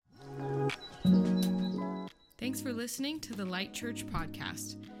Thanks for listening to the Light Church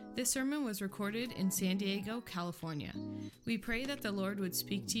podcast. This sermon was recorded in San Diego, California. We pray that the Lord would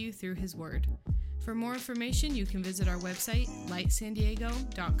speak to you through His Word. For more information, you can visit our website,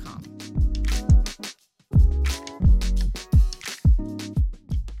 lightsandiego.com.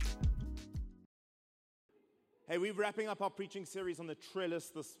 Hey, we're wrapping up our preaching series on the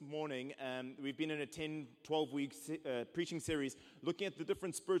TRELLIS this morning. We've been in a 10, 12-week preaching series looking at the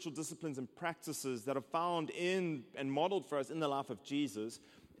different spiritual disciplines and practices that are found in and modeled for us in the life of Jesus.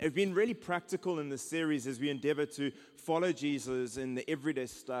 We've been really practical in this series as we endeavor to follow Jesus in the everyday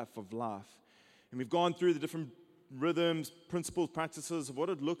stuff of life. And we've gone through the different rhythms, principles, practices of what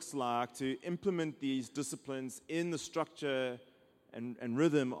it looks like to implement these disciplines in the structure and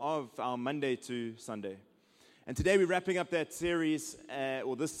rhythm of our Monday to Sunday. And today we're wrapping up that series,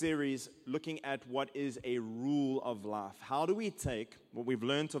 this series, looking at what is a rule of life. How do we take what we've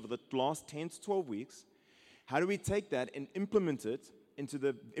learned over the last 10 to 12 weeks, how do we take that and implement it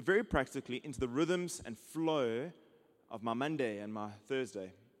very practically into the rhythms and flow of my Monday and my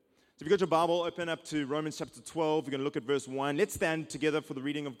Thursday? So if you've got your Bible, open up to Romans chapter 12. We're going to look at verse 1. Let's stand together for the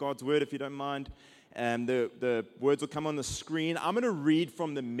reading of God's Word, if you don't mind. The words will come on the screen. I'm going to read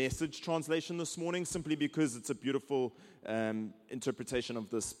from the Message translation this morning simply because it's a beautiful interpretation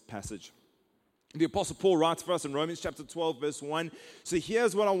of this passage. The Apostle Paul writes for us in Romans chapter 12, verse 1. So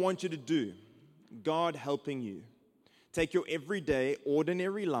here's what I want you to do. God helping you. Take your everyday,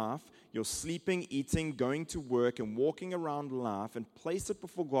 ordinary life, your sleeping, eating, going to work, and walking around life, and place it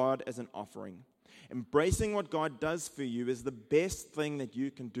before God as an offering. Embracing what God does for you is the best thing that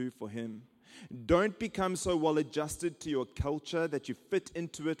you can do for Him. Don't become so well adjusted to your culture that you fit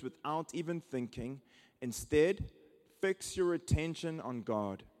into it without even thinking. Instead, fix your attention on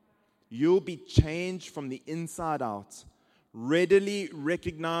God. You'll be changed from the inside out. Readily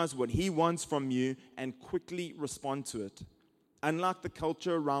recognize what He wants from you and quickly respond to it. Unlike the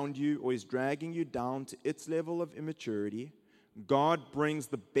culture around you always dragging you down to its level of immaturity, God brings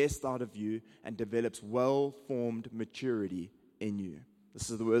the best out of you and develops well-formed maturity in you. This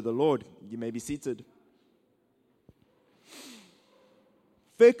is the word of the Lord. You may be seated.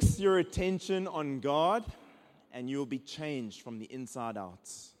 Fix your attention on God, and you'll be changed from the inside out.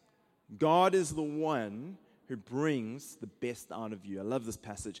 God is the one who brings the best out of you. I love this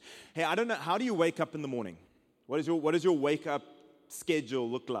passage. Hey, I don't know, how do you wake up in the morning? What does your wake up schedule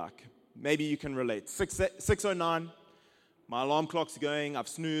look like? Maybe you can relate. 6:09, my alarm clock's going, I've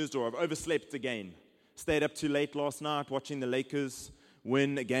snoozed or I've overslept again. Stayed up too late last night watching the Lakers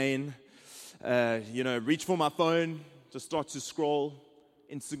win again. Reach for my phone, just start to scroll.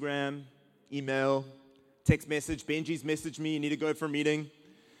 Instagram, email, text message. Benji's messaged me, you need to go for a meeting.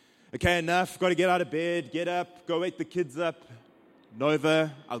 Okay, enough, got to get out of bed, get up, go wake the kids up.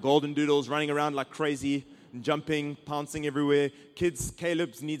 Nova, our golden doodle's running around like crazy, jumping, pouncing everywhere.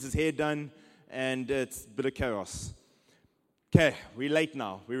 Caleb needs his hair done, and it's a bit of chaos. Okay, we're late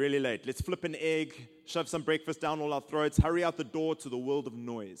now. We're really late. Let's flip an egg, shove some breakfast down all our throats, hurry out the door to the world of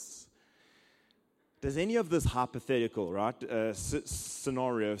noise. Does any of this hypothetical, right,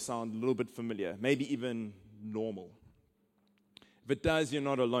 scenario sound a little bit familiar? Maybe even normal? If it does, you're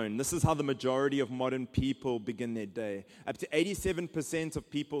not alone. This is how the majority of modern people begin their day. Up to 87% of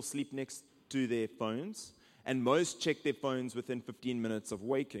people sleep next to their phones, and most check their phones within 15 minutes of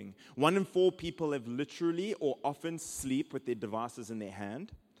waking. 1 in 4 people have literally or often sleep with their devices in their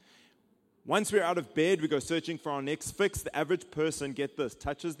hand. Once we're out of bed, we go searching for our next fix. The average person, get this,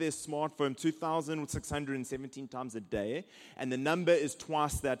 touches their smartphone 2,617 times a day, and the number is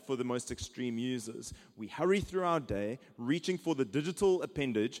twice that for the most extreme users. We hurry through our day, reaching for the digital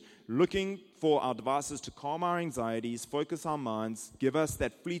appendage, looking for our devices to calm our anxieties, focus our minds, give us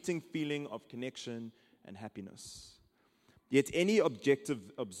that fleeting feeling of connection and happiness. Yet any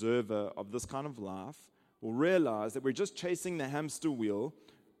objective observer of this kind of life will realize that we're just chasing the hamster wheel,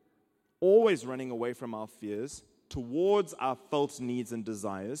 always running away from our fears, towards our felt needs and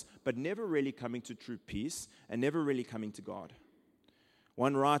desires, but never really coming to true peace and never really coming to God.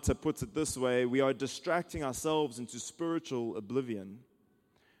 One writer puts it this way: we are distracting ourselves into spiritual oblivion.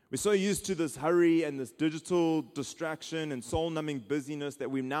 We're so used to this hurry and this digital distraction and soul-numbing busyness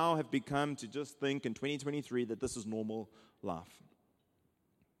that we now have become to just think in 2023 that this is normal life.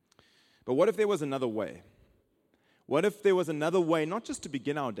 But what if there was another way? What if there was another way, not just to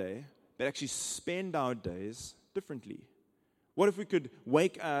begin our day, but actually spend our days differently? What if we could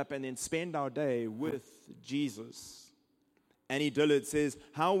wake up and then spend our day with Jesus? Annie Dillard says,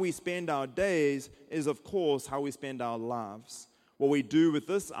 how we spend our days is, of course, how we spend our lives. What we do with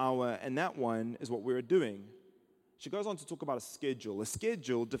this hour and that one is what we're doing. She goes on to talk about a schedule. A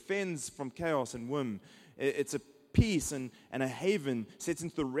schedule defends from chaos and whim. It's a peace and a haven set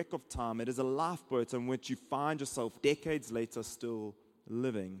into the wreck of time. It is a lifeboat on which you find yourself decades later still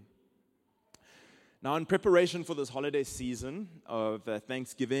living. Now, in preparation for this holiday season of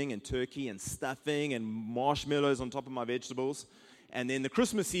Thanksgiving and turkey and stuffing and marshmallows on top of my vegetables, and then the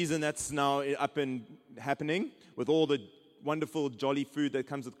Christmas season that's now up and happening with all the wonderful, jolly food that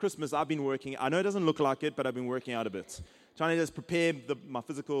comes with Christmas, I've been working. I know it doesn't look like it, but I've been working out a bit, trying to just prepare my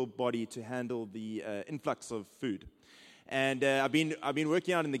physical body to handle the influx of food. And I've been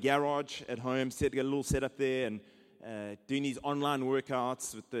working out in the garage at home, got a little setup there, and doing these online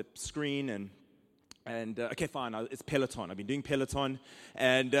workouts with the screen and okay, fine, it's Peloton. I've been doing Peloton,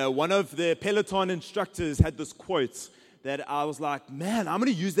 and one of the Peloton instructors had this quote that I was like, man, I'm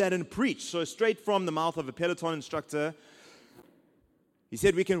going to use that in a preach. So straight from the mouth of a Peloton instructor, he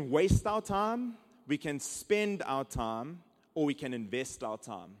said, we can waste our time, we can spend our time, or we can invest our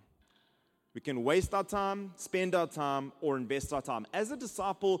time. We can waste our time, spend our time, or invest our time. As a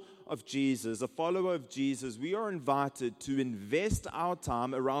disciple of Jesus, a follower of Jesus, we are invited to invest our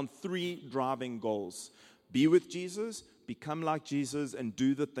time around 3 driving goals. Be with Jesus, become like Jesus, and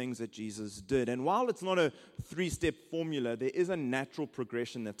do the things that Jesus did. And while it's not a 3-step formula, there is a natural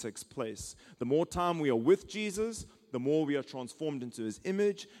progression that takes place. The more time we are with Jesus, the more we are transformed into his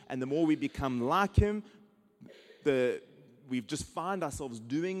image, and the more we become like him, we just find ourselves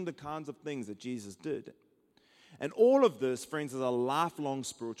doing the kinds of things that Jesus did. And all of this, friends, is a lifelong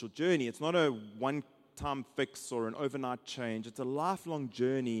spiritual journey. It's not a one-time fix or an overnight change. It's a lifelong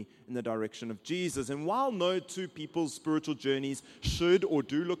journey in the direction of Jesus. And while no two people's spiritual journeys should or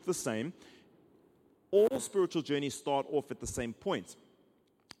do look the same, all spiritual journeys start off at the same point.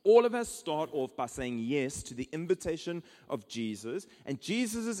 All of us start off by saying yes to the invitation of Jesus. And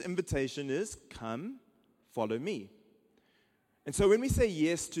Jesus' invitation is, come, follow me. And so when we say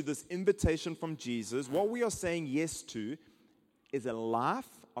yes to this invitation from Jesus, what we are saying yes to is a life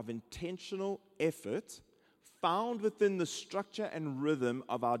of intentional effort found within the structure and rhythm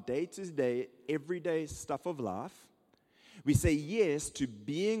of our day-to-day, everyday stuff of life. We say yes to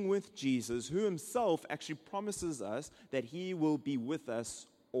being with Jesus, who himself actually promises us that he will be with us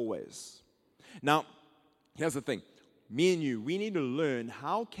always. Now, here's the thing. Me and you, we need to learn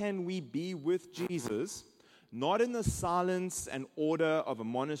how can we be with Jesus, not in the silence and order of a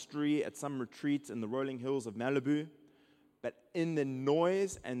monastery at some retreat in the rolling hills of Malibu, but in the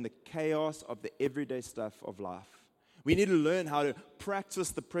noise and the chaos of the everyday stuff of life. We need to learn how to practice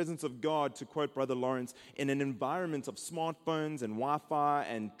the presence of God, to quote Brother Lawrence, in an environment of smartphones and Wi-Fi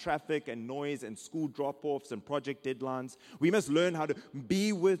and traffic and noise and school drop-offs and project deadlines. We must learn how to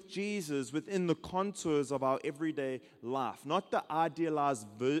be with Jesus within the contours of our everyday life, not the idealized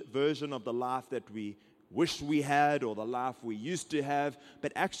version of the life that we wish we had or the life we used to have,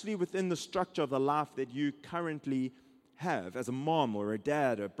 but actually within the structure of the life that you currently have as a mom or a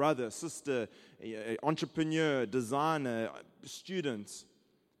dad, a brother, sister, entrepreneur, designer, student.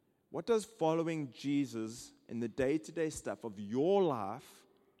 What does following Jesus in the day-to-day stuff of your life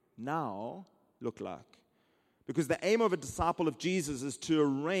now look like? Because the aim of a disciple of Jesus is to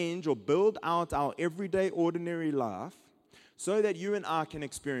arrange or build out our everyday, ordinary life so that you and I can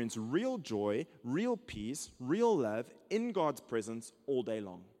experience real joy, real peace, real love in God's presence all day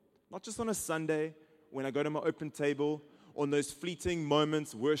long. Not just on a Sunday when I go to my open table, on those fleeting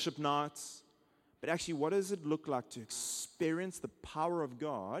moments, worship nights, but actually what does it look like to experience the power of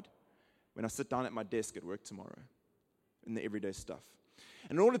God when I sit down at my desk at work tomorrow in the everyday stuff?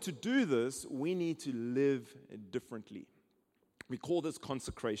 And in order to do this, we need to live differently. We call this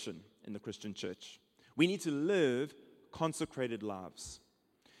consecration in the Christian church. We need to live consecrated lives.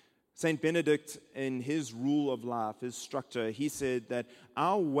 Saint Benedict, in his rule of life, his structure, he said that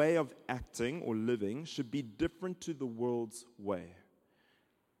our way of acting or living should be different to the world's way.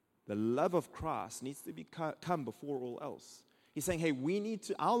 The love of Christ needs to come before all else. He's saying, hey,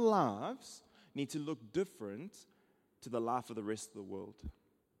 our lives need to look different to the life of the rest of the world.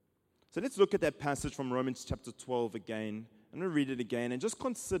 So let's look at that passage from Romans chapter 12 again. I'm going to read it again and just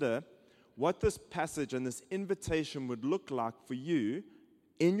consider what this passage and this invitation would look like for you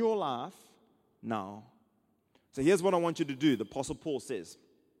in your life now. So here's what I want you to do. The Apostle Paul says,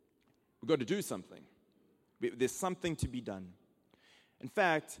 we've got to do something. There's something to be done. In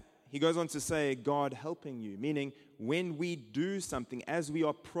fact, he goes on to say, God helping you, meaning when we do something, as we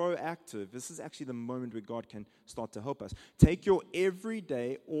are proactive, this is actually the moment where God can start to help us. Take your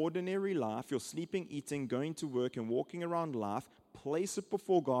everyday, ordinary life, your sleeping, eating, going to work, and walking around life, place it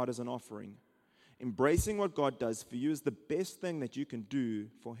before God as an offering. Embracing what God does for you is the best thing that you can do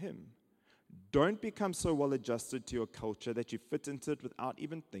for him. Don't become so well adjusted to your culture that you fit into it without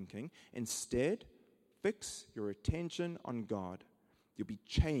even thinking. Instead, fix your attention on God. You'll be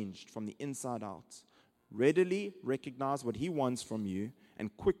changed from the inside out. Readily recognize what He wants from you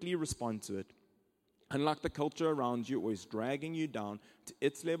and quickly respond to it. Unlike the culture around you, always dragging you down to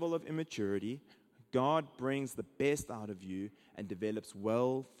its level of immaturity, God brings the best out of you and develops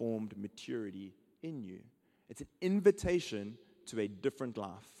well-formed maturity in you. It's an invitation to a different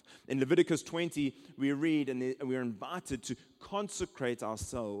life. In Leviticus 20, we read and we're invited to consecrate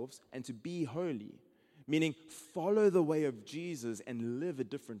ourselves and to be holy, meaning follow the way of Jesus and live a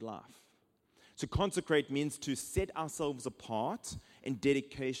different life. To consecrate means to set ourselves apart in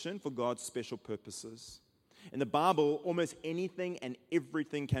dedication for God's special purposes. In the Bible, almost anything and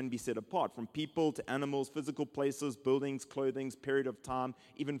everything can be set apart, from people to animals, physical places, buildings, clothing, period of time,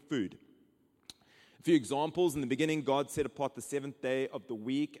 even food. A few examples. In the beginning, God set apart the seventh day of the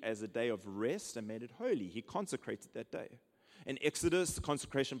week as a day of rest and made it holy. He consecrated that day. In Exodus,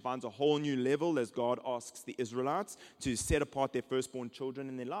 consecration finds a whole new level as God asks the Israelites to set apart their firstborn children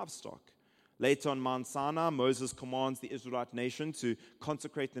and their livestock. Later on Mount Sinai, Moses commands the Israelite nation to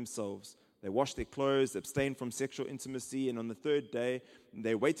consecrate themselves. They wash their clothes, abstain from sexual intimacy, and on the third day,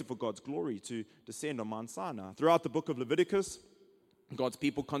 they waited for God's glory to descend on Mount Sinai. Throughout the book of Leviticus, God's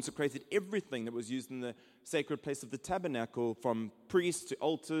people consecrated everything that was used in the sacred place of the tabernacle, from priests to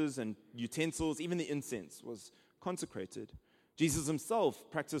altars and utensils. Even the incense was consecrated. Jesus himself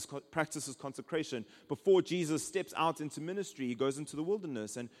practices consecration. Before Jesus steps out into ministry, he goes into the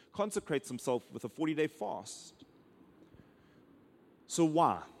wilderness and consecrates himself with a 40-day fast. So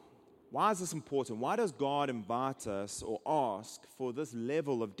why? Why is this important? Why does God invite us or ask for this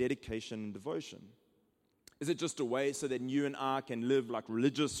level of dedication and devotion? Is it just a way so that you and I can live like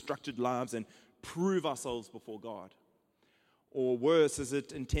religious, structured lives and prove ourselves before God? Or worse, is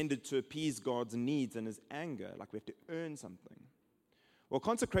it intended to appease God's needs and his anger, like we have to earn something? Well,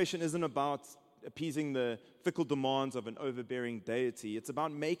 consecration isn't about appeasing the fickle demands of an overbearing deity. It's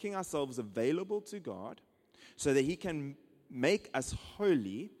about making ourselves available to God so that he can make us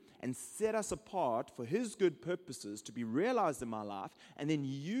holy and set us apart for his good purposes to be realized in my life, and then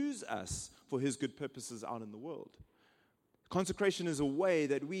use us for his good purposes out in the world. Consecration is a way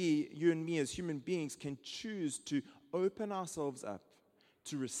that you and me as human beings, can choose to open ourselves up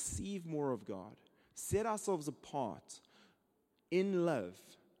to receive more of God, set ourselves apart in love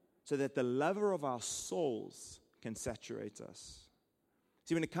so that the lover of our souls can saturate us.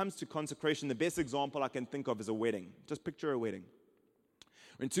 See, when it comes to consecration, the best example I can think of is a wedding. Just picture a wedding.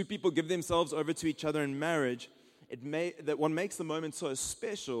 When two people give themselves over to each other in marriage, that what makes the moment so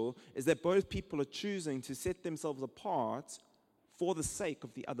special is that both people are choosing to set themselves apart for the sake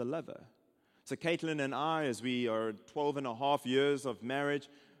of the other lover. So Caitlin and I, as we are 12 and a half years of marriage,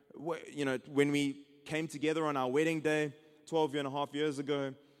 when we came together on our wedding day 12 and a half years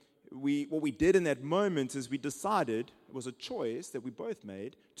ago, what we did in that moment is we decided, it was a choice that we both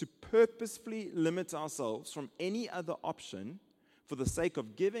made, to purposefully limit ourselves from any other option for the sake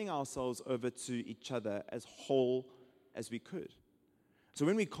of giving ourselves over to each other as whole as we could. So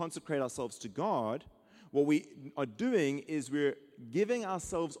when we consecrate ourselves to God, what we are doing is we're giving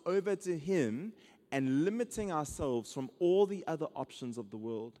ourselves over to him and limiting ourselves from all the other options of the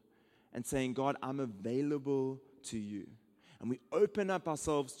world and saying, God, I'm available to you. And we open up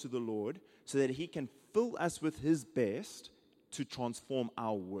ourselves to the Lord so that he can fill us with his best to transform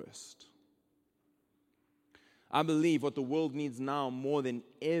our worst. I believe what the world needs now more than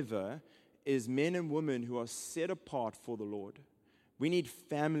ever is men and women who are set apart for the Lord. We need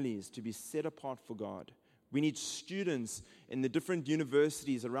families to be set apart for God. We need students in the different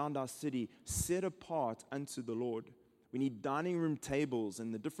universities around our city set apart unto the Lord. We need dining room tables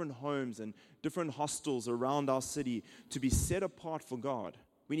in the different homes and different hostels around our city to be set apart for God.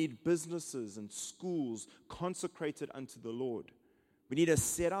 We need businesses and schools consecrated unto the Lord. We need to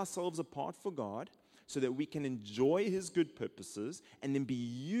set ourselves apart for God so that we can enjoy his good purposes and then be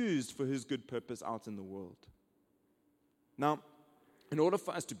used for his good purpose out in the world. Now, in order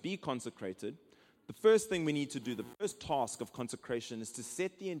for us to be consecrated, the first thing we need to do, the first task of consecration, is to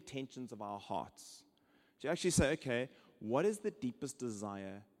set the intentions of our hearts. To actually say, okay, what is the deepest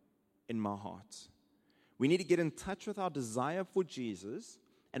desire in my heart? We need to get in touch with our desire for Jesus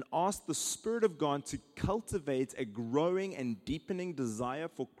and ask the Spirit of God to cultivate a growing and deepening desire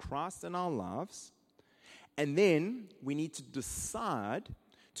for Christ in our lives. And then we need to decide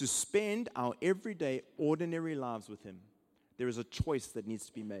to spend our everyday, ordinary lives with him. There is a choice that needs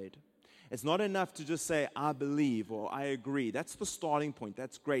to be made. It's not enough to just say, I believe or I agree. That's the starting point.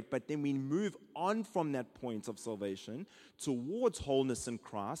 That's great. But then we move on from that point of salvation towards wholeness in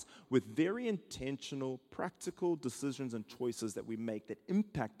Christ with very intentional, practical decisions and choices that we make that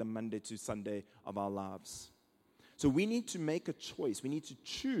impact the Monday to Sunday of our lives. So we need to make a choice. We need to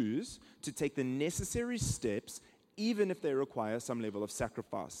choose to take the necessary steps, even if they require some level of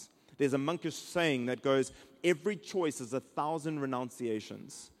sacrifice. There's a monkish saying that goes, every choice is 1,000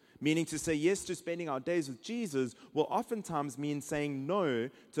 renunciations. Meaning to say yes to spending our days with Jesus will oftentimes mean saying no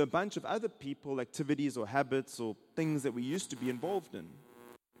to a bunch of other people, activities, or habits, or things that we used to be involved in.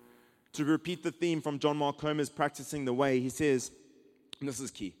 To repeat the theme from John Mark Comer's Practicing the Way, he says, and this is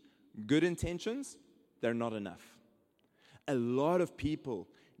key, good intentions, they're not enough. A lot of people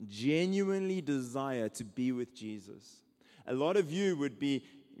genuinely desire to be with Jesus. A lot of you would be,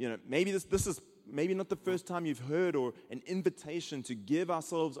 maybe this is maybe not the first time you've heard or an invitation to give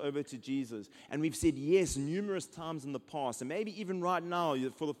ourselves over to Jesus. And we've said yes numerous times in the past. And maybe even right now,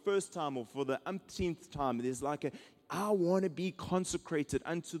 for the first time or for the umpteenth time, there's like I want to be consecrated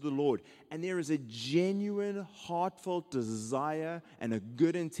unto the Lord. And there is a genuine, heartfelt desire and a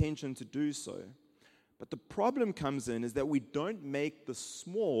good intention to do so. But the problem comes in is that we don't make the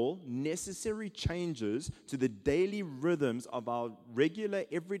small, necessary changes to the daily rhythms of our regular,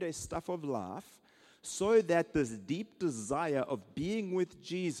 everyday stuff of life so that this deep desire of being with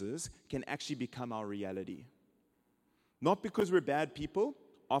Jesus can actually become our reality. Not because we're bad people,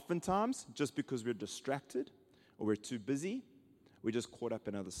 oftentimes just because we're distracted or we're too busy, we're just caught up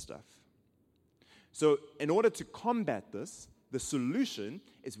in other stuff. So in order to combat this, the solution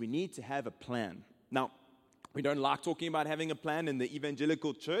is we need to have a plan. Now, we don't like talking about having a plan in the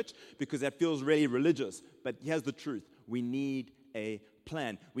evangelical church because that feels really religious. But here's the truth. We need a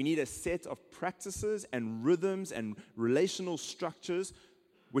plan. We need a set of practices and rhythms and relational structures,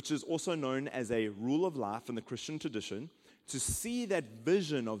 which is also known as a rule of life in the Christian tradition, to see that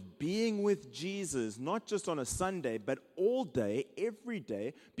vision of being with Jesus, not just on a Sunday, but all day, every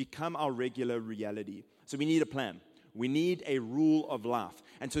day, become our regular reality. So we need a plan. We need a rule of life.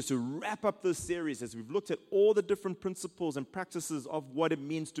 And so to wrap up this series, as we've looked at all the different principles and practices of what it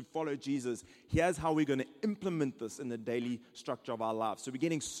means to follow Jesus, here's how we're going to implement this in the daily structure of our lives. So we're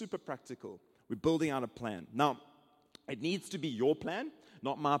getting super practical. We're building out a plan. Now, it needs to be your plan,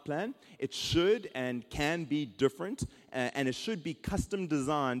 not my plan. It should and can be different, and it should be custom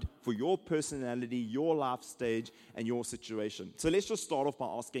designed for your personality, your life stage, and your situation. So let's just start off by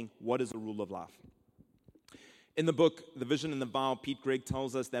asking, what is a rule of life? In the book, The Vision and the Vow, Pete Greig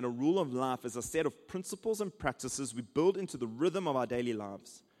tells us that a rule of life is a set of principles and practices we build into the rhythm of our daily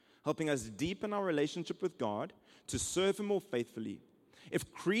lives, helping us deepen our relationship with God to serve Him more faithfully.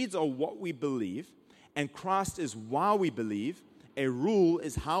 If creeds are what we believe and Christ is why we believe, a rule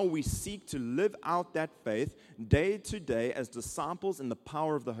is how we seek to live out that faith day to day as disciples in the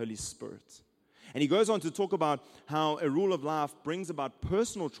power of the Holy Spirit. And he goes on to talk about how a rule of life brings about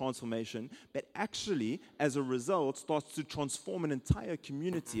personal transformation, but actually, as a result, starts to transform an entire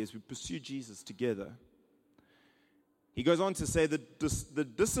community as we pursue Jesus together. He goes on to say that the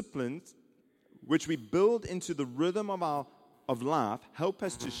disciplines which we build into the rhythm of life help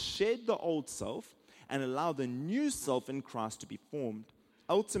us to shed the old self and allow the new self in Christ to be formed.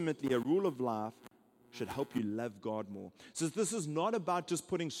 Ultimately, a rule of life should help you love God more. So this is not about just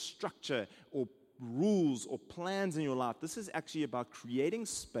putting structure or rules or plans in your life. This is actually about creating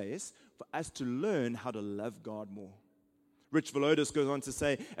space for us to learn how to love God more. Rich Villodas goes on to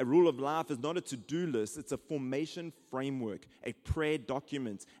say, a rule of life is not a to-do list, it's a formation framework, a prayer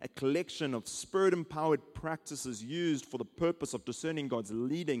document, a collection of spirit-empowered practices used for the purpose of discerning God's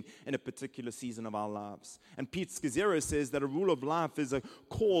leading in a particular season of our lives. And Pete Scazzero says that a rule of life is a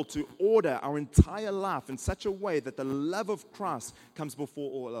call to order our entire life in such a way that the love of Christ comes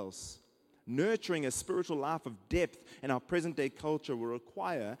before all else. Nurturing a spiritual life of depth in our present-day culture will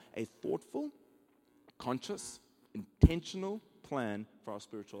require a thoughtful, conscious, intentional plan for our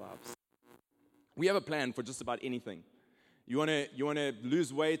spiritual lives. We have a plan for just about anything. You want to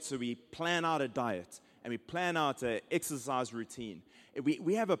lose weight, so we plan out a diet and we plan out an exercise routine.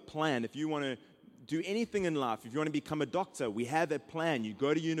 We have a plan. If you want to do anything in life, if you want to become a doctor, we have a plan. You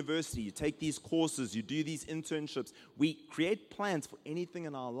go to university, you take these courses, you do these internships. We create plans for anything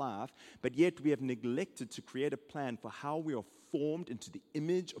in our life, but yet we have neglected to create a plan for how we are formed into the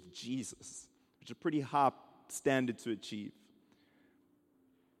image of Jesus, which is a pretty high standard to achieve.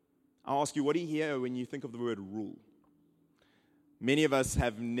 I'll ask you, what do you hear when you think of the word rule? Many of us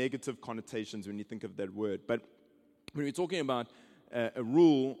have negative connotations when you think of that word, but when we're talking about a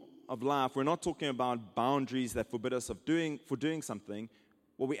rule of life, we're not talking about boundaries that forbid us for doing something.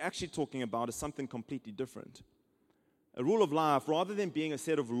 what we're actually talking about is something completely different. A rule of life, rather than being a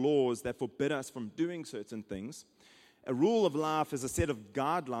set of laws that forbid us from doing certain things, a rule of life is a set of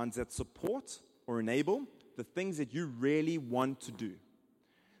guidelines that support or enable the things that you really want to do.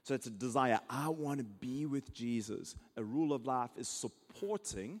 So it's a desire. I want to be with Jesus. A rule of life is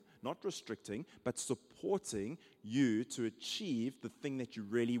supporting, not restricting, but supporting you to achieve the thing that you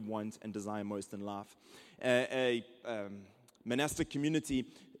really want and desire most in life. A monastic community,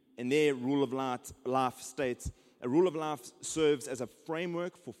 in their rule of life states, a rule of life serves as a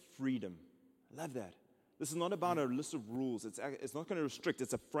framework for freedom. I love that. This is not about a list of rules. It's not going to restrict.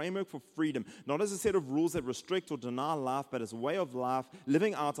 It's a framework for freedom, not as a set of rules that restrict or deny life, but as a way of life,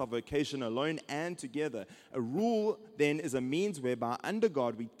 living out our vocation alone and together. A rule, then, is a means whereby, under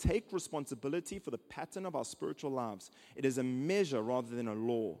God, we take responsibility for the pattern of our spiritual lives. It is a measure rather than a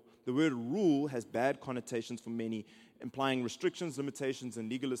law. The word rule has bad connotations for many, implying restrictions, limitations, and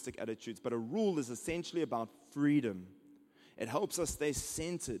legalistic attitudes. But a rule is essentially about freedom. It helps us stay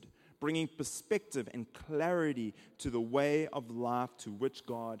centered, bringing perspective and clarity to the way of life to which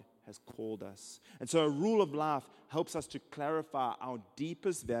God has called us. And so a rule of life helps us to clarify our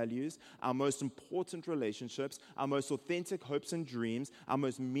deepest values, our most important relationships, our most authentic hopes and dreams, our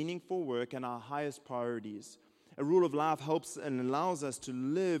most meaningful work, and our highest priorities. A rule of life helps and allows us to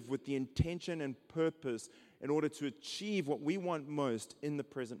live with the intention and purpose in order to achieve what we want most in the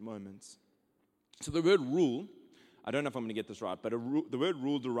present moments. So the word rule, I don't know if I'm going to get this right, but the word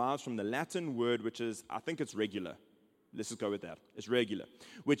rule derives from the Latin word, which is, I think it's regular. Let's just go with that. It's regular,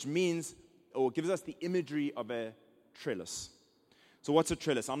 which means, or gives us the imagery of a trellis. So what's a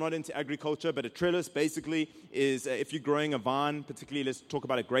trellis? I'm not into agriculture, but a trellis basically is, if you're growing a vine, particularly let's talk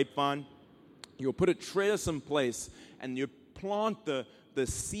about a grapevine, you'll put a trellis in place and you plant the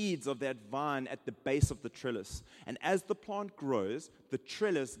seeds of that vine at the base of the trellis. And as the plant grows, the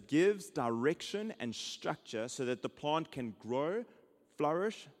trellis gives direction and structure so that the plant can grow,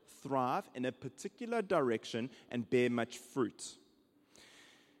 flourish, thrive in a particular direction and bear much fruit.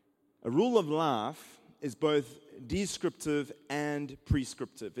 A rule of life is both descriptive and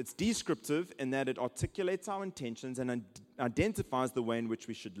prescriptive. It's descriptive in that it articulates our intentions and identifies the way in which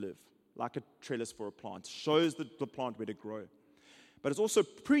we should live, like a trellis for a plant, shows the plant where to grow. But it's also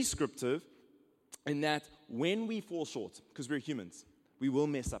prescriptive in that when we fall short, because we're humans, we will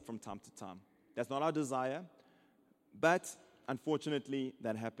mess up from time to time. That's not our desire, but unfortunately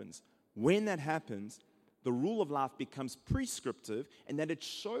that happens. When that happens, the rule of life becomes prescriptive in that it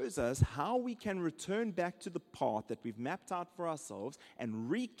shows us how we can return back to the path that we've mapped out for ourselves and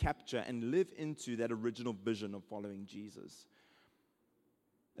recapture and live into that original vision of following Jesus.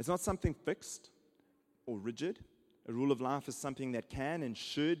 It's not something fixed or rigid. A rule of life is something that can and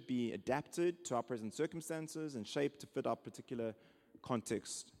should be adapted to our present circumstances and shaped to fit our particular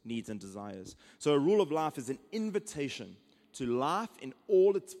context, needs, and desires. So a rule of life is an invitation to life in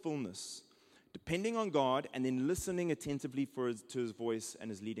all its fullness, depending on God and then listening attentively to His voice and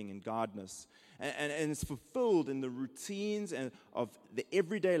His leading and guidance. And it's fulfilled in the routines of the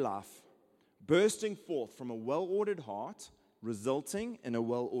everyday life, bursting forth from a well-ordered heart, resulting in a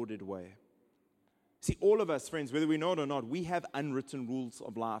well-ordered way. See, all of us, friends, whether we know it or not, we have unwritten rules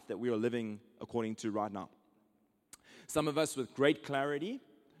of life that we are living according to right now. Some of us with great clarity,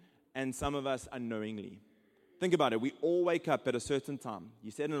 and some of us unknowingly. Think about it. We all wake up at a certain time.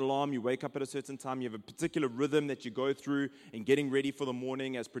 You set an alarm, you wake up at a certain time, you have a particular rhythm that you go through in getting ready for the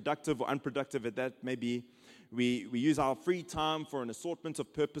morning, as productive or unproductive as that may be. We use our free time for an assortment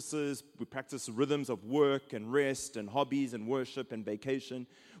of purposes. We practice rhythms of work and rest and hobbies and worship and vacation.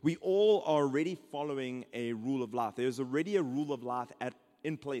 We all are already following a rule of life. There's already a rule of life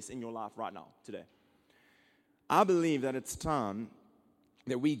in place in your life right now, today. I believe that it's time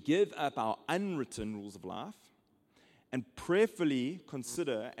that we give up our unwritten rules of life and prayerfully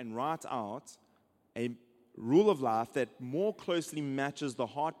consider and write out a rule of life that more closely matches the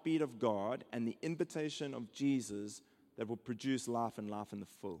heartbeat of God and the invitation of Jesus that will produce life and life in the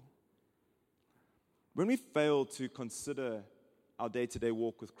full. When we fail to consider our day-to-day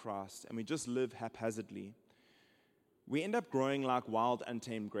walk with Christ and we just live haphazardly, we end up growing like wild,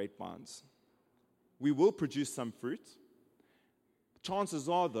 untamed grapevines. We will produce some fruit. Chances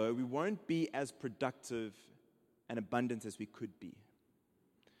are, though, we won't be as productive and abundant as we could be.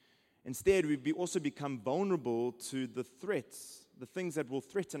 Instead, we also become vulnerable to the threats, the things that will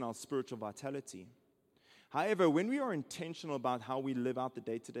threaten our spiritual vitality. However, when we are intentional about how we live out the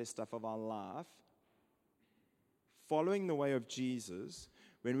day-to-day stuff of our life, following the way of Jesus,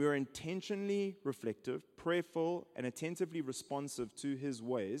 when we are intentionally reflective, prayerful, and attentively responsive to His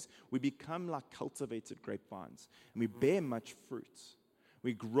ways, we become like cultivated grapevines, and we bear much fruit.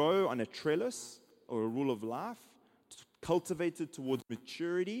 We grow on a trellis or a rule of life, cultivated towards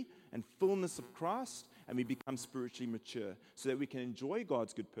maturity and fullness of Christ, and we become spiritually mature so that we can enjoy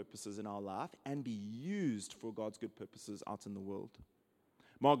God's good purposes in our life and be used for God's good purposes out in the world.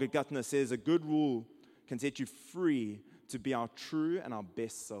 Margaret Gutner says, a good rule can set you free to be our true and our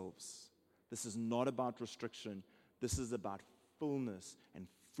best selves. This is not about restriction. This is about fullness and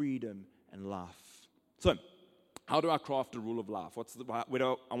freedom and life. So, how do I craft a rule of life?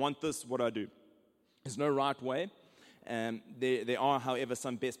 I want this, what do I do? There's no right way. There are, however,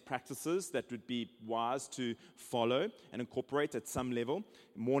 some best practices that would be wise to follow and incorporate at some level.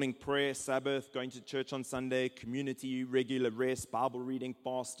 Morning prayer, Sabbath, going to church on Sunday, community, regular rest, Bible reading,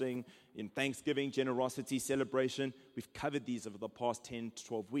 fasting, in Thanksgiving, generosity, celebration. We've covered these over the past 10 to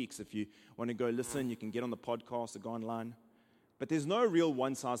 12 weeks. If you want to go listen, you can get on the podcast or go online. But there's no real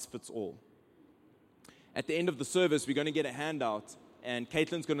one-size-fits-all. At the end of the service, we're going to get a handout, and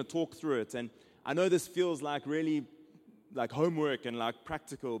Caitlin's going to talk through it. And I know this feels like really like homework and like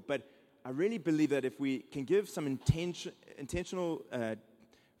practical, but I really believe that if we can give some intentional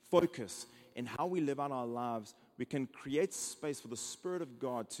focus in how we live out our lives, we can create space for the Spirit of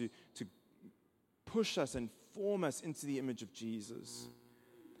God to push us and form us into the image of Jesus.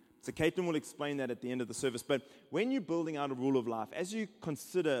 So Caitlin will explain that at the end of the service. But when you're building out a rule of life, as you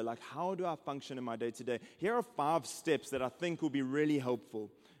consider, like, how do I function in my day-to-day, here are 5 steps that I think will be really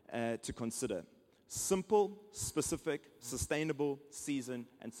helpful to consider. Simple, specific, sustainable, season,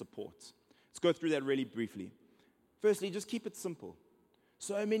 and support. Let's go through that really briefly. Firstly, just keep it simple.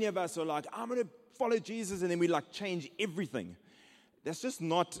 So many of us are like, I'm going to follow Jesus, and then we like change everything. That's just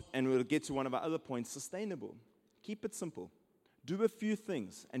not, and we'll get to one of our other points, sustainable. Keep it simple. Do a few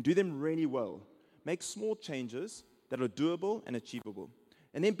things and do them really well. Make small changes that are doable and achievable.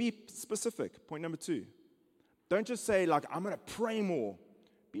 And then be specific. Point number 2. Don't just say, like, I'm going to pray more.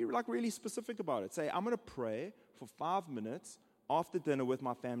 Be like really specific about it. Say, I'm going to pray for 5 minutes after dinner with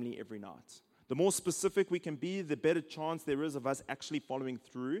my family every night. The more specific we can be, the better chance there is of us actually following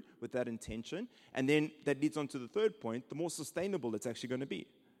through with that intention. And then that leads on to the third point, the more sustainable it's actually going to be.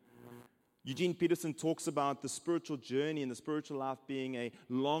 Eugene Peterson talks about the spiritual journey and the spiritual life being a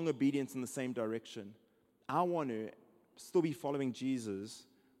long obedience in the same direction. I want to still be following Jesus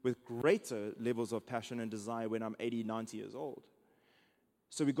with greater levels of passion and desire when I'm 80, 90 years old.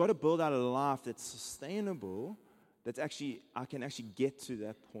 So we've got to build out a life that's sustainable, I can actually get to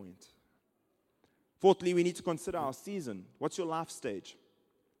that point. Fourthly, we need to consider our season. What's your life stage?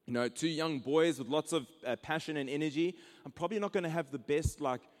 2 young boys with lots of passion and energy. I'm probably not going to have the best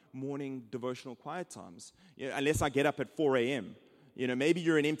morning devotional quiet times, unless I get up at 4 a.m. Maybe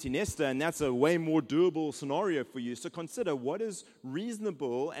you're an empty nester, and that's a way more doable scenario for you. So consider what is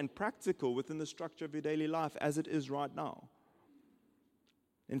reasonable and practical within the structure of your daily life as it is right now.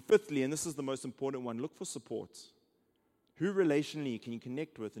 And fifthly, and this is the most important one, look for support. Who relationally can you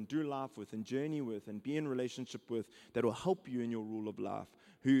connect with and do life with and journey with and be in relationship with that will help you in your rule of life,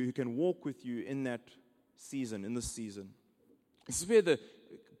 who can walk with you in that season, in this season. This is where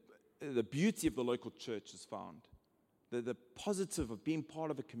the beauty of the local church is found. The positive of being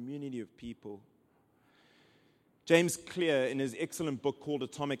part of a community of people. James Clear, in his excellent book called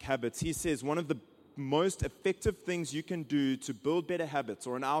Atomic Habits, he says one of the most effective things you can do to build better habits,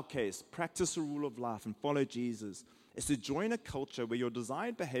 or in our case, practice a rule of life and follow Jesus, is to join a culture where your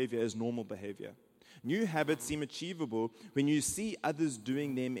desired behavior is normal behavior. New habits seem achievable when you see others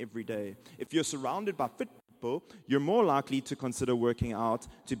doing them every day. If you're surrounded by fit people, you're more likely to consider working out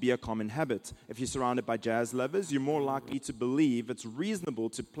to be a common habit. If you're surrounded by jazz lovers, you're more likely to believe it's reasonable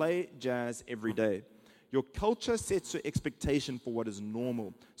to play jazz every day. Your culture sets your expectation for what is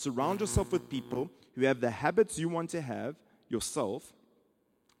normal. Surround yourself with people who have the habits you want to have yourself.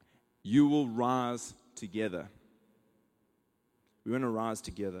 You will rise together. We want to rise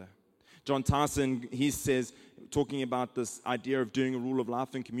together. John Tyson, he says, talking about this idea of doing a rule of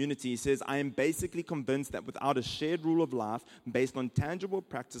life in community, he says, I am basically convinced that without a shared rule of life based on tangible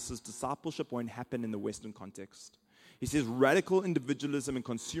practices, discipleship won't happen in the Western context. He says radical individualism and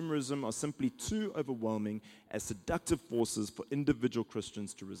consumerism are simply too overwhelming as seductive forces for individual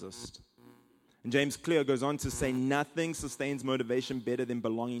Christians to resist. And James Clear goes on to say, nothing sustains motivation better than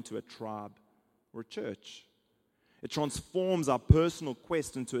belonging to a tribe or a church. It transforms our personal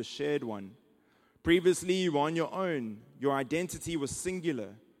quest into a shared one. Previously, you were on your own. Your identity was singular.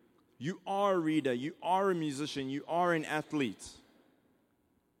 You are a reader. You are a musician. You are an athlete.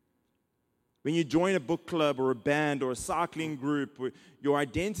 When you join a book club or a band or a cycling group, your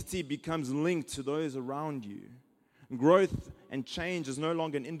identity becomes linked to those around you. Growth and change is no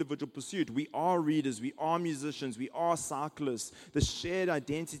longer an individual pursuit. We are readers, we are musicians, we are cyclists. The shared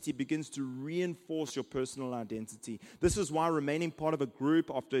identity begins to reinforce your personal identity. This is why remaining part of a group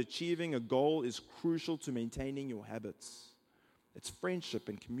after achieving a goal is crucial to maintaining your habits. It's friendship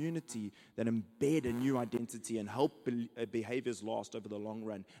and community that embed a new identity and help behaviors last over the long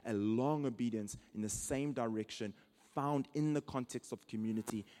run. A long obedience in the same direction found in the context of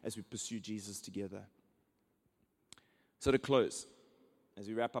community as we pursue Jesus together. So to close, as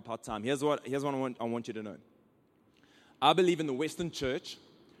we wrap up our time, here's what I want you to know. I believe in the Western church,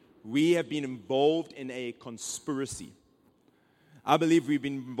 we have been involved in a conspiracy. I believe we've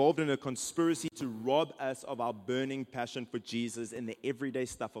been involved in a conspiracy to rob us of our burning passion for Jesus in the everyday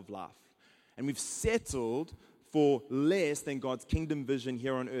stuff of life. And we've settled for less than God's kingdom vision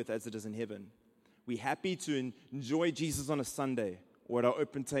here on earth as it is in heaven. We're happy to enjoy Jesus on a Sunday or at our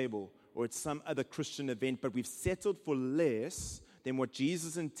open table or at some other Christian event, but we've settled for less than what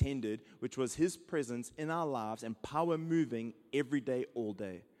Jesus intended, which was his presence in our lives and power moving every day, all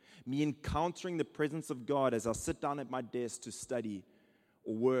day. Me encountering the presence of God as I sit down at my desk to study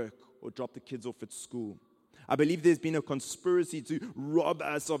or work or drop the kids off at school. I believe there's been a conspiracy to rob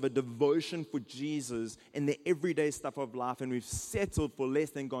us of a devotion for Jesus in the everyday stuff of life, and we've settled for less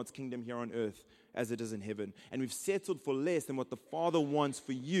than God's kingdom here on earth as it is in heaven. And we've settled for less than what the Father wants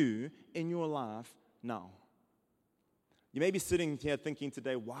for you in your life now. You may be sitting here thinking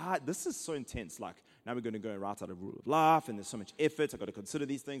today, wow, this is so intense. Like, now we're going to go and write out a rule of life, and there's so much effort. I've got to consider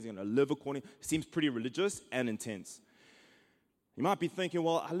these things. I'm going to live according. It seems pretty religious and intense. You might be thinking,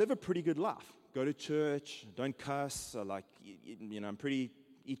 well, I live a pretty good life. Go to church, don't cuss. I'm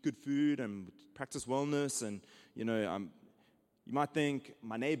eat good food and practice wellness. And, you might think,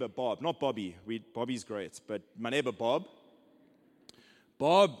 my neighbor Bob, not Bobby. Bobby's great, but my neighbor Bob,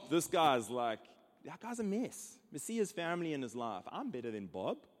 this guy's like, that guy's a mess. You see his family and his life. I'm better than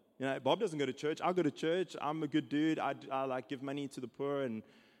Bob. Bob doesn't go to church. I go to church. I'm a good dude. I like give money to the poor and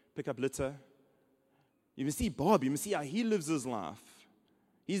pick up litter. You can see Bob. You can see how he lives his life.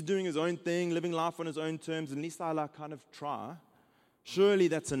 He's doing his own thing, living life on his own terms. At least I kind of try. Surely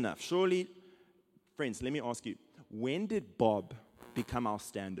that's enough. Surely, friends, let me ask you, when did Bob become our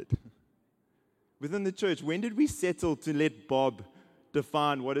standard? Within the church, when did we settle to let Bob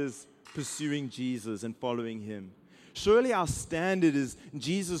define what is pursuing Jesus and following him? Surely our standard is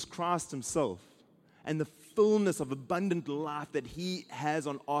Jesus Christ himself and the fullness of abundant life that he has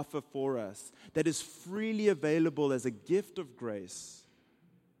on offer for us, that is freely available as a gift of grace.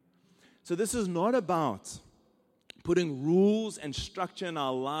 So this is not about putting rules and structure in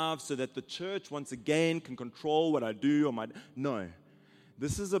our lives so that the church once again can control what I do or no.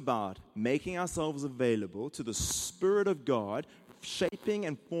 This is about making ourselves available to the Spirit of God, shaping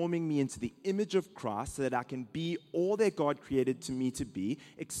and forming me into the image of Christ so that I can be all that God created to me to be,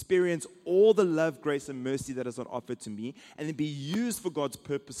 experience all the love, grace, and mercy that is on offer to me, and then be used for God's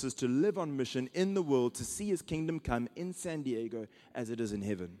purposes to live on mission in the world to see his kingdom come in San Diego as it is in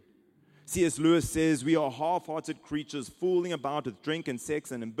heaven. C.S. Lewis says, we are half-hearted creatures fooling about with drink and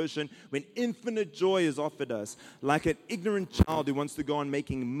sex and ambition when infinite joy is offered us. Like an ignorant child who wants to go on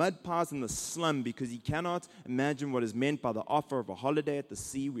making mud pies in the slum because he cannot imagine what is meant by the offer of a holiday at the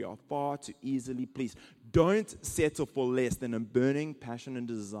sea, we are far too easily pleased. Don't settle for less than a burning passion and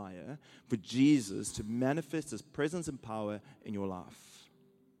desire for Jesus to manifest his presence and power in your life.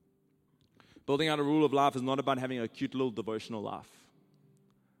 Building out a rule of life is not about having a cute little devotional life.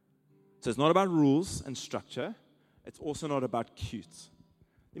 So it's not about rules and structure. It's also not about cute.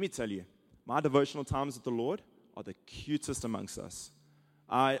 Let me tell you, my devotional times with the Lord are the cutest amongst us.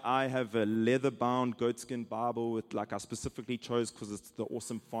 I have a leather-bound goatskin Bible with I specifically chose because it's the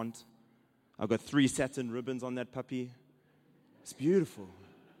awesome font. I've got 3 satin ribbons on that puppy. It's beautiful.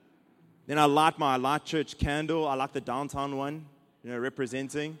 Then I light my light church candle. I like the downtown one,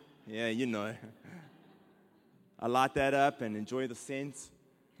 representing. Yeah, I light that up and enjoy the scent.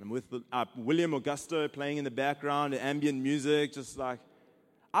 I'm with William Augusto playing in the background, the ambient music,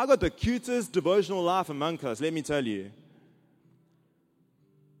 I got the cutest devotional life among us, let me tell you.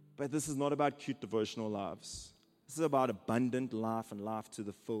 But this is not about cute devotional lives. This is about abundant life and life to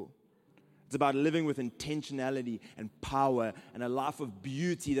the full. It's about living with intentionality and power and a life of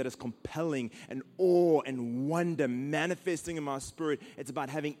beauty that is compelling and awe and wonder manifesting in my spirit. It's about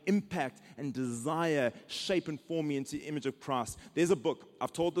having impact and desire shape and form me into the image of Christ. There's a book.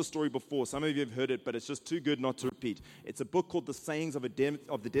 I've told this story before. Some of you have heard it, but it's just too good not to repeat. It's a book called The Sayings of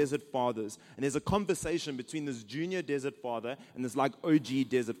the Desert Fathers. And there's a conversation between this junior desert father and this OG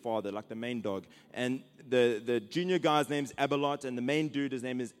desert father, the main dog. And the junior guy's name's Abelot, and the main dude, his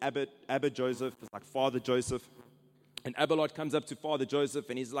name is Abba Joseph. It's Father Joseph. And Abelard comes up to Father Joseph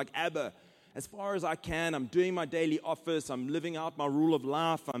and he's like, Abba, as far as I can, I'm doing my daily office, I'm living out my rule of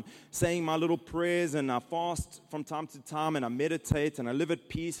life, I'm saying my little prayers, and I fast from time to time, and I meditate, and I live at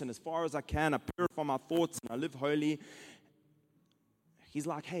peace, and as far as I can, I purify my thoughts, and I live holy. He's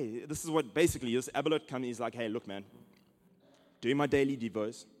like, hey, this is what basically this Abelard comes, he's like, hey, look, man, doing my daily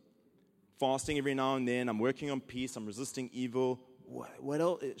devos, fasting every now and then, I'm working on peace, I'm resisting evil. What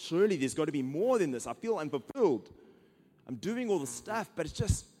else? Surely there's got to be more than this. I feel unfulfilled. I'm doing all the stuff, but it's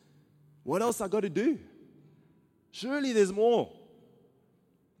just, what else I got to do? Surely there's more.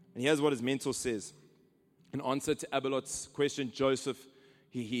 And here's what his mentor says. In answer to Abelard's question, Joseph,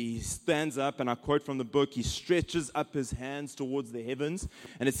 he stands up, and I quote from the book, he stretches up his hands towards the heavens,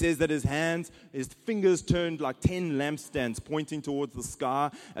 and it says that his fingers turned like 10 lampstands pointing towards the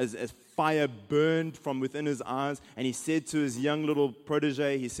sky as fire burned from within his eyes, and he said to his young little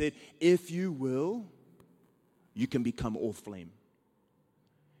protege, he said, if you will, you can become all flame.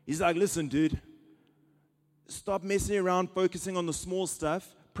 He's like, listen, dude, stop messing around focusing on the small stuff.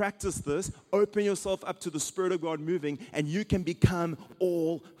 Practice this. Open yourself up to the Spirit of God moving, and you can become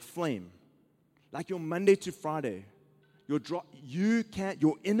all flame. Like your Monday to Friday. Your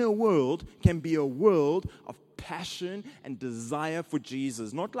inner world can be a world of passion and desire for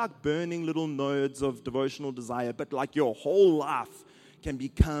Jesus. Not like burning little nodes of devotional desire, but like your whole life can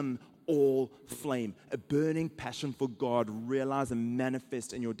become all flame. A burning passion for God, realize and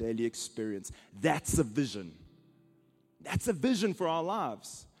manifest in your daily experience. That's a vision. That's a vision for our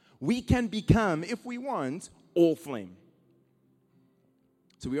lives. We can become, if we want, all flame.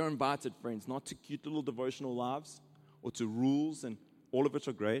 So we are invited, friends, not to cute little devotional lives or to rules, and all of which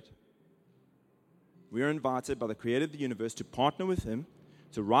are great. We are invited by the Creator of the universe to partner with Him,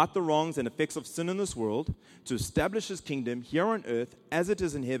 to right the wrongs and effects of sin in this world, to establish His kingdom here on earth as it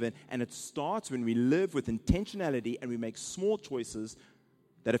is in heaven. And it starts when we live with intentionality and we make small choices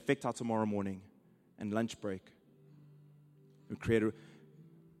that affect our tomorrow morning and lunch break.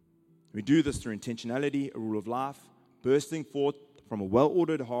 We do this through intentionality, a rule of life, bursting forth from a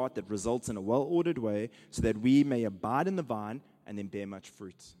well-ordered heart that results in a well-ordered way, so that we may abide in the vine and then bear much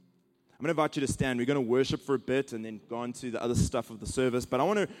fruit. I'm going to invite you to stand. We're going to worship for a bit and then go on to the other stuff of the service. But I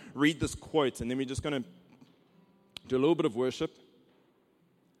want to read this quote, and then we're just going to do a little bit of worship.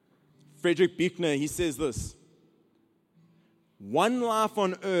 Frederick Buechner, he says this: one life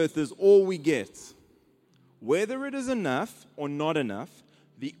on earth is all we get. Whether it is enough or not enough,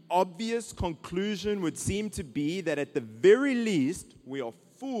 the obvious conclusion would seem to be that at the very least, we are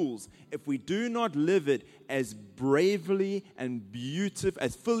fools if we do not live it as bravely and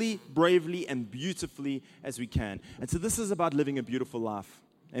as fully, bravely, and beautifully as we can. And so this is about living a beautiful life.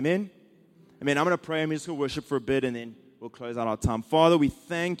 Amen? Amen. I'm going to pray. I'm just going to worship for a bit, and then we'll close out our time. Father, we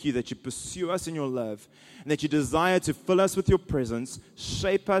thank you that you pursue us in your love, and that you desire to fill us with your presence,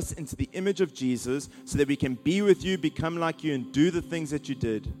 shape us into the image of Jesus, so that we can be with you, become like you, and do the things that you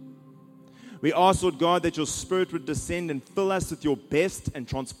did. We ask, Lord God, that your Spirit would descend and fill us with your best and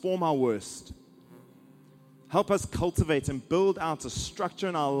transform our worst. Help us cultivate and build out a structure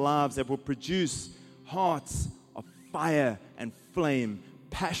in our lives that will produce hearts of fire and flame,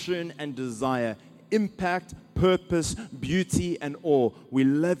 passion and desire, impact, purpose, beauty, and awe. We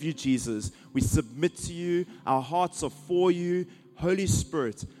love you, Jesus. We submit to you. Our hearts are for you. Holy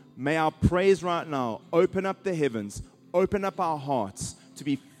Spirit, may our praise right now open up the heavens, open up our hearts to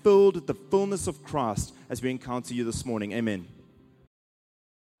be filled with the fullness of Christ as we encounter you this morning. Amen.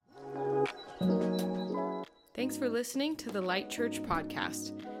 Thanks for listening to the Light Church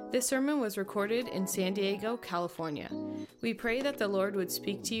podcast. This sermon was recorded in San Diego, California. We pray that the Lord would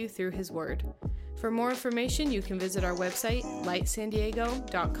speak to you through His Word. For more information, you can visit our website,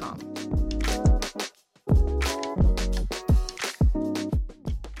 lightsandiego.com.